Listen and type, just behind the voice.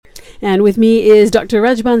And with me is Dr.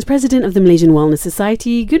 Rajbans, President of the Malaysian Wellness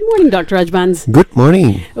Society. Good morning, Dr. Rajbans. Good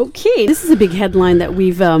morning. Okay, this is a big headline that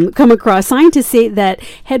we've come across. Scientists say that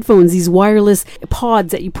headphones, these wireless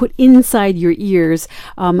pods that you put inside your ears,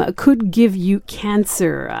 could give you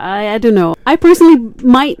cancer. I don't know. I personally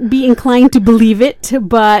might be inclined to believe it,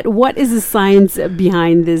 but what is the science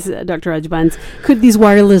behind this, Dr. Rajbans? Could these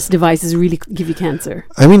wireless devices really give you cancer?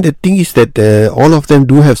 I mean, the thing is that all of them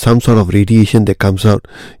do have some sort of radiation that comes out.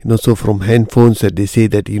 So from handphones that they say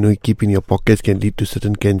that, you keep in your pockets can lead to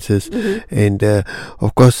certain cancers. Mm-hmm. And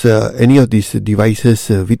of course, any of these devices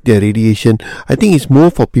with their radiation, I think it's more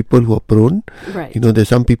for people who are prone. Right. There's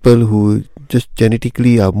some people who just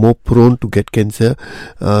genetically are more prone to get cancer.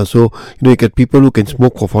 So, you get people who can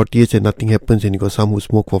smoke for 40 years and nothing happens, and you got some who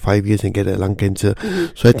smoke for 5 years and get a lung cancer.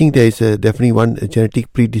 Mm-hmm. So I think there is definitely one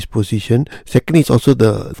genetic predisposition. Second is also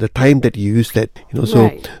the time that you use that.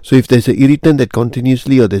 Right. So if there's an irritant that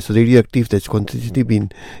continuously, or there's radioactive that's continuously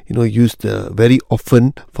been used very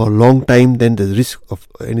often for a long time, then the risk of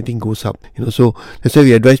anything goes up. So that's why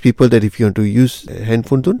we advise people that if you want to use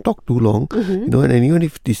handphones, don't talk too long. Mm-hmm. And even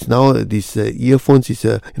if this earphones is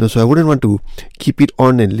so I wouldn't want to keep it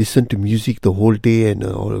on and listen to music the whole day, and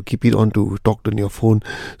or keep it on to talk on your phone.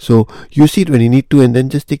 So use it when you need to, and then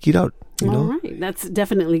just take it out. All right. That's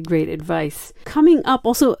definitely great advice. Coming up,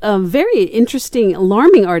 also a very interesting,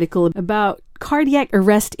 alarming article about cardiac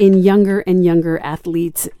arrest in younger and younger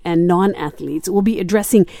athletes and non-athletes. We'll be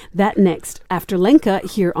addressing that next after Lenka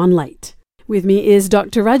here on Light. With me is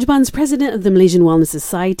Dr. Rajbans, President of the Malaysian Wellness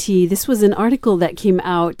Society. This was an article that came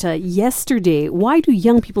out yesterday. Why do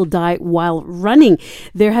young people die while running?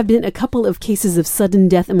 There have been a couple of cases of sudden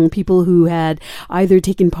death among people who had either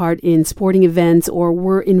taken part in sporting events or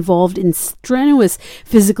were involved in strenuous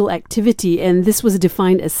physical activity. And this was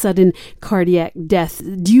defined as sudden cardiac death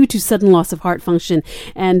due to sudden loss of heart function.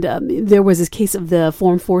 And there was this case of the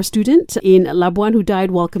Form 4 student in Labuan who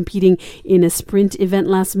died while competing in a sprint event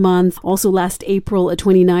last month. Also last April, a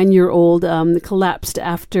 29-year-old collapsed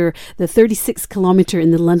after the 36-kilometer in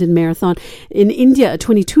the London Marathon. In India, a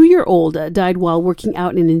 22-year-old died while working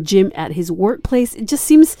out in a gym at his workplace. It just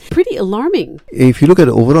seems pretty alarming. If you look at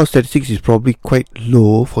the overall statistics, it's probably quite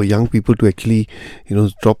low for young people to actually,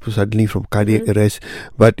 drop suddenly from cardiac arrest.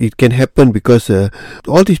 But it can happen because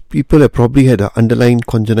all these people have probably had an underlying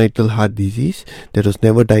congenital heart disease that was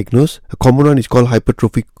never diagnosed. A common one is called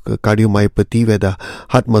hypertrophic cardiomyopathy, where the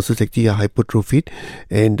heart muscles actually are hypertrophied.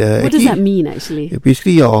 And what does that mean, actually?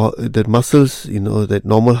 Basically, the muscles, that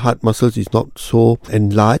normal heart muscles is not so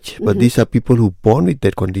enlarged, but these are people who are born with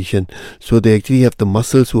that condition. So they actually have the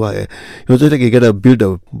muscles who are, just like you gotta build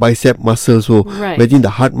a bicep muscle. So imagine the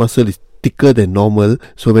heart muscle is thicker than normal.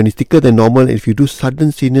 So when it's thicker than normal, if you do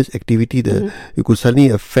sudden strenuous activity, you could suddenly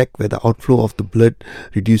affect where the outflow of the blood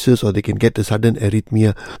reduces, or they can get a sudden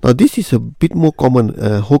arrhythmia. Now this is a bit more common.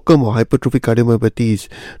 HOCM or hypertrophic cardiomyopathy is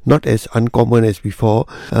not as uncommon as before,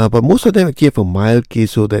 but most of them actually have a mild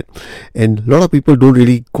case. And a lot of people don't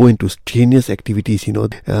really go into strenuous activities.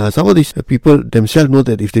 Some of these people themselves know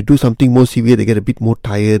that if they do something more severe, they get a bit more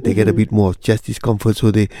tired, they get a bit more of chest discomfort.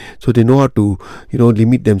 So they know how to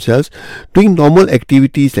limit themselves. Doing normal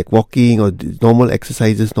activities like walking or normal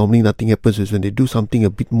exercises, normally nothing happens. Is when they do something a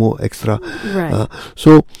bit more extra. Right.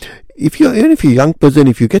 So even if you're a young person,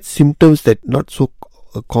 if you get symptoms that not so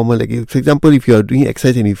common, like for example, if you are doing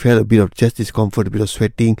exercise and you feel a bit of chest discomfort, a bit of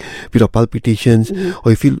sweating, a bit of palpitations,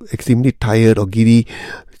 or you feel extremely tired or giddy,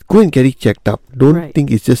 go and get it checked up. Don't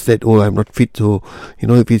think it's just that, I'm not fit. So,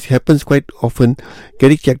 if it happens quite often,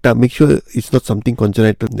 get it checked up. Make sure it's not something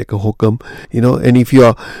congenital like a HOCM. And if you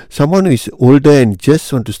are someone who is older and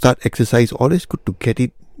just want to start exercise, always good to get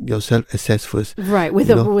it yourself assessed first. Right, with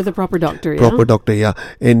a proper doctor. Proper doctor, yeah.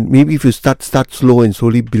 And maybe if you start slow and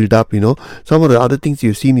slowly build up, some of the other things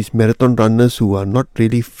you've seen is marathon runners who are not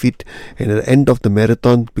really fit, and at the end of the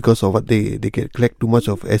marathon, because of what they collect too much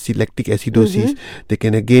of lactic acidosis, they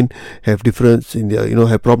can again have difference in their,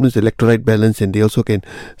 have problems with electrolyte balance, and they also can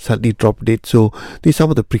suddenly drop dead. So these are some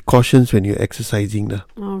of the precautions when you're exercising.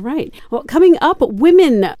 All right. Well, coming up,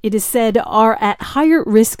 women, it is said, are at higher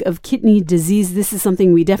risk of kidney disease. This is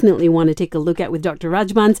something we definitely want to take a look at with Dr.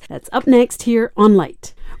 Rajbans. That's up next here on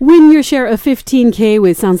Light. Win your share of 15K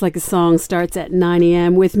with Sounds Like a Song starts at 9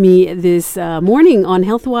 a.m. With me this morning on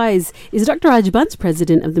HealthWise is Dr. Rajbans,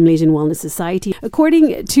 President of the Malaysian Wellness Society.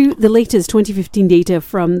 According to the latest 2015 data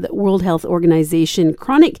from the World Health Organization,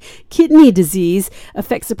 chronic kidney disease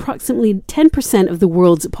affects approximately 10% of the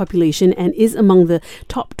world's population and is among the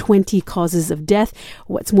top 20 causes of death.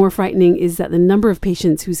 What's more frightening is that the number of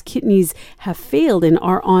patients whose kidneys have failed and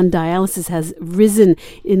are on dialysis has risen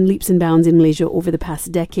in leaps and bounds in Malaysia over the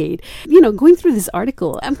past decade. decade. Going through this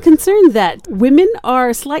article, I'm concerned that women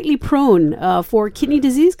are slightly prone for kidney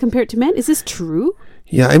disease compared to men. Is this true?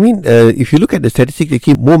 Yeah, I mean, if you look at the statistics,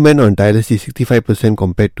 actually more men on dialysis, 65%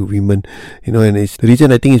 compared to women, and the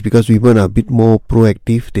reason I think is because women are a bit more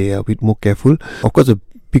proactive, they are a bit more careful. Of course, the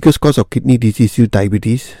biggest cause of kidney disease is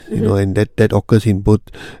diabetes, and that occurs in both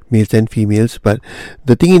males and females. But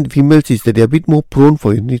the thing in females is that they are a bit more prone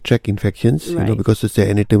for urinary tract infections, right, because of their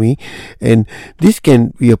anatomy. And this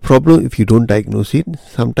can be a problem if you don't diagnose it.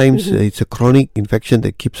 Sometimes it's a chronic infection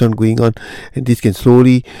that keeps on going on, and this can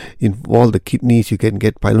slowly involve the kidneys. You can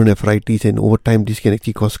get pyelonephritis, and over time this can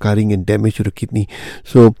actually cause scarring and damage to the kidney.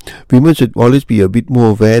 So women should always be a bit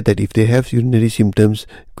more aware that if they have urinary symptoms,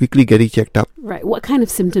 quickly get it checked up. Right. What kind of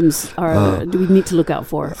symptoms do we need to look out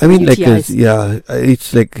for? I mean, UTIs?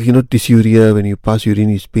 It's like, dysuria, when you pass urine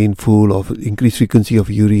is painful, or increased frequency of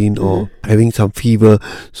urine, or having some fever.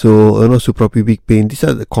 So, suprapubic pain. These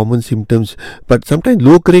are the common symptoms. But sometimes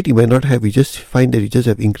low grade you might not have. You just find that you just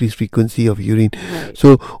have increased frequency of urine. Right.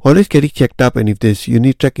 So, always get it checked up. And if there's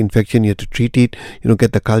urinary tract infection, you have to treat it,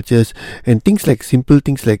 get the cultures. And simple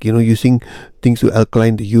things like, using things to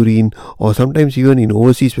alkaline the urine, or sometimes even in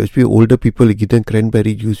overseas, especially older people, you give them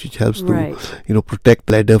cranberry juice, which helps to protect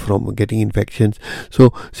bladder from getting infections.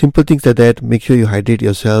 So simple things like that. Make sure you hydrate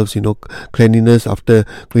yourselves, cleanliness after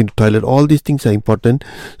going to toilet, all these things are important.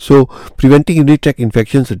 So preventing urinary tract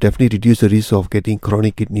infections will definitely reduce the risk of getting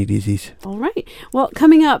chronic kidney disease. All right. Well,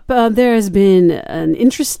 coming up, there has been an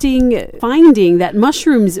interesting finding that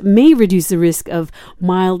mushrooms may reduce the risk of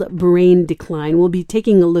mild brain decline. We'll be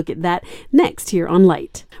taking a look at that next here on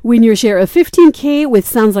Light. Win your share of 15K with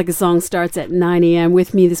Sounds Like a Song starts at 9 a.m.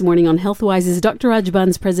 With me this morning on Healthwise is Dr. Raj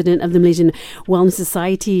Buns, president of the Malaysian Wellness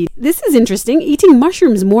Society. This is interesting. Eating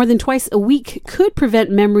mushrooms more than twice a week could prevent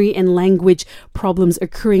memory and language problems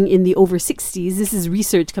occurring in the over 60s. This is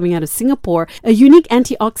research coming out of Singapore. A unique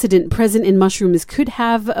antioxidant present in mushrooms could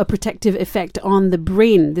have a protective effect on the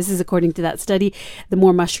brain. This is according to that study. The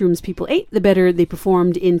more mushrooms people ate, the better they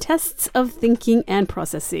performed in tests of thinking and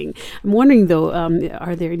processing. I'm wondering though,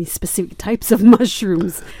 are there any specific types of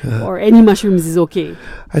mushrooms, or any mushrooms is okay?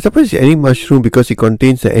 I suppose any mushroom, because it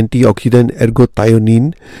contains the antioxidant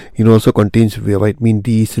ergothioneine. It also contains vitamin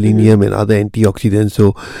D, selenium, and other antioxidants.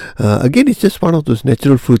 So again, it's just one of those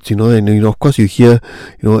natural fruits, and of course you hear,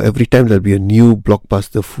 every time there'll be a new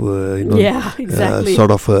blockbuster, exactly.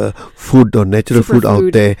 Sort of food or natural food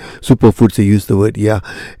out there. Superfoods, they use the word,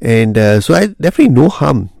 and so I definitely no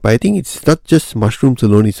harm. But I think it's not just mushrooms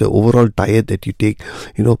alone; it's an overall diet that you take.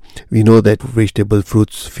 We know that vegetables,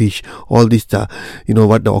 fruits, fish, all these are,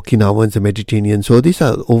 what the Okinawans, the Mediterranean. So these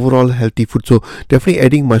are overall healthy food. So definitely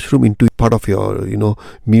adding mushroom into part of your,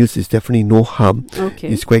 meals is definitely no harm. Okay.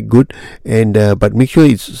 It's quite good. And, but make sure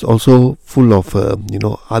it's also full of,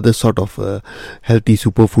 other sort of healthy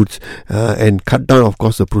superfoods, and cut down, of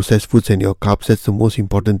course, the processed foods and your carbs. That's the most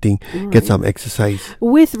important thing. Right. Get some exercise.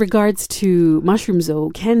 With regards to mushrooms though,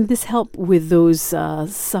 can this help with those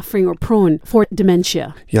suffering or prone for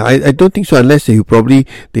dementia? Yeah, I don't think so, unless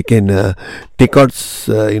they can take out,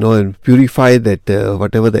 and purify that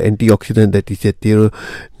whatever the antioxidant that is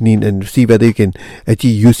theremin, and see whether you can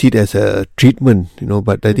actually use it as a treatment,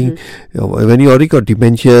 but I think when you already got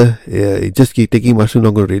dementia, just taking mushroom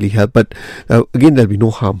not going to really help, but again, there'll be no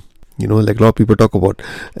harm. Like a lot of people talk about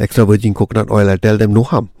extra virgin coconut oil. I tell them no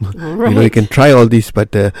harm. Right. You can try all this,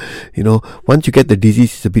 but once you get the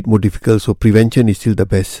disease, it's a bit more difficult. So prevention is still the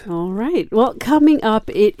best. All right. Well, coming up,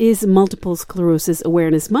 it is Multiple Sclerosis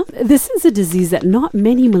Awareness Month. This is a disease that not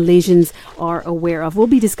many Malaysians are aware of. We'll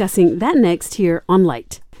be discussing that next here on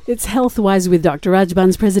Light. It's Healthwise with Dr. Raj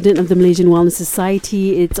Buns, president of the Malaysian Wellness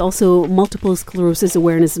Society. It's also Multiple Sclerosis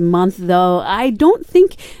Awareness Month, though I don't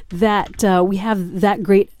think that we have that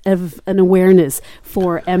great of an awareness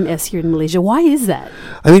for MS here in Malaysia. Why is that?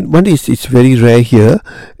 I mean, one is it's very rare here.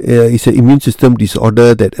 It's an immune system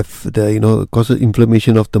disorder that causes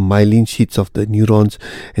inflammation of the myelin sheaths of the neurons,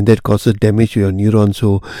 and that causes damage to your neurons.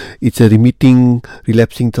 So it's a remitting,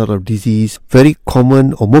 relapsing sort of disease. Very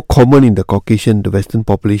common, or more common in the Caucasian, the Western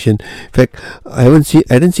population. In fact, I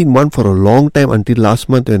hadn't seen one for a long time until last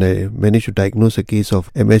month when I managed to diagnose a case of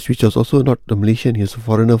MS, which was also not a Malaysian. He was a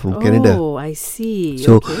foreigner from Canada. Oh, I see.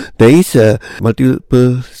 So there is a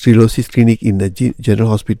multiple sclerosis clinic in the General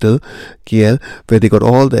Hospital, KL, where they got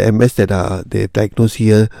all the MS that they diagnosed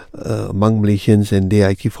here among Malaysians, and they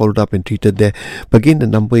actually followed up and treated there. But again, the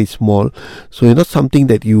number is small, so it's not something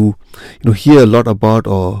that you hear a lot about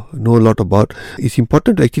or know a lot about. It's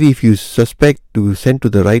important to actually, if you suspect, to send to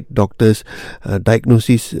the the right doctors,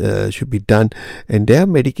 diagnosis should be done, and there are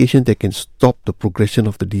medications that can stop the progression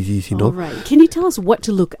of the disease. All right. Can you tell us what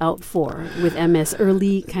to look out for with MS?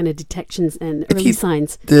 Early kind of detections and early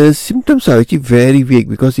signs. The symptoms are actually very vague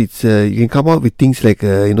because it's you can come out with things like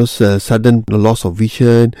sudden loss of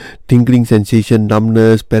vision, tingling sensation,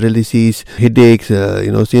 numbness, paralysis, headaches.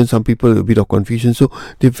 Seeing some people a bit of confusion. So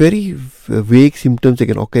they're very vague symptoms that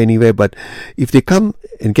can occur anywhere. But if they come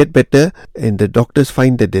and get better, and the doctors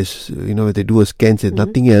find that there's they do a scan, there's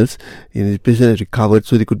nothing else, the patient has recovered.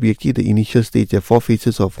 So they could be actually the initial stage. There are 4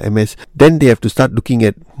 phases of MS. Then they have to start looking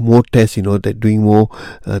at more tests. That doing more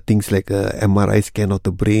things like a MRI scan of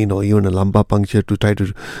the brain or even a lumbar puncture to try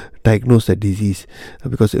to diagnose that disease.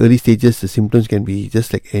 Because early stages the symptoms can be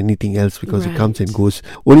just like anything else because it comes and goes.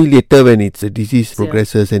 Only later when the disease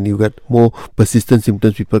progresses and you got more persistent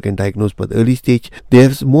symptoms, people can diagnose. But the early stage,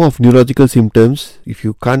 there's more of neurological symptoms. If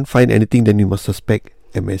you can't find anything, then you must suspect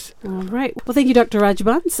MS. All right. Well, thank you, Dr.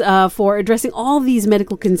 Rajbans, for addressing all these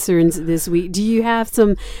medical concerns this week. Do you have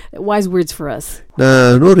some wise words for us?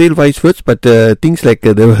 No real wise words, but things like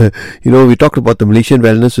we talked about the Malaysian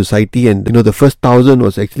Wellness Society, and the first 1,000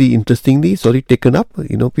 was actually interestingly taken up.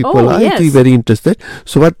 People are actually very interested.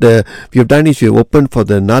 So what we have done is we have opened for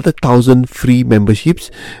another 1,000 free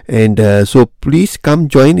memberships, and so please come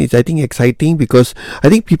join. It's I think exciting because I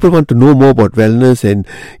think people want to know more about wellness, and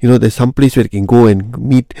there's some place where you can go and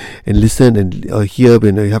meet and listen and hear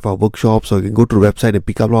when we have our workshops, or you can go to the website and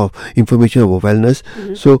pick up a lot of information about wellness.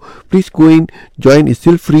 So please go in, join. It's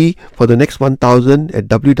still free for the next 1,000 at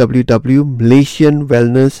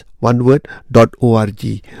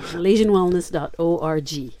www.malaysianwellness.org. malaysianwellness.org.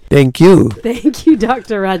 Thank you. Thank you,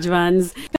 Dr. Rajbans.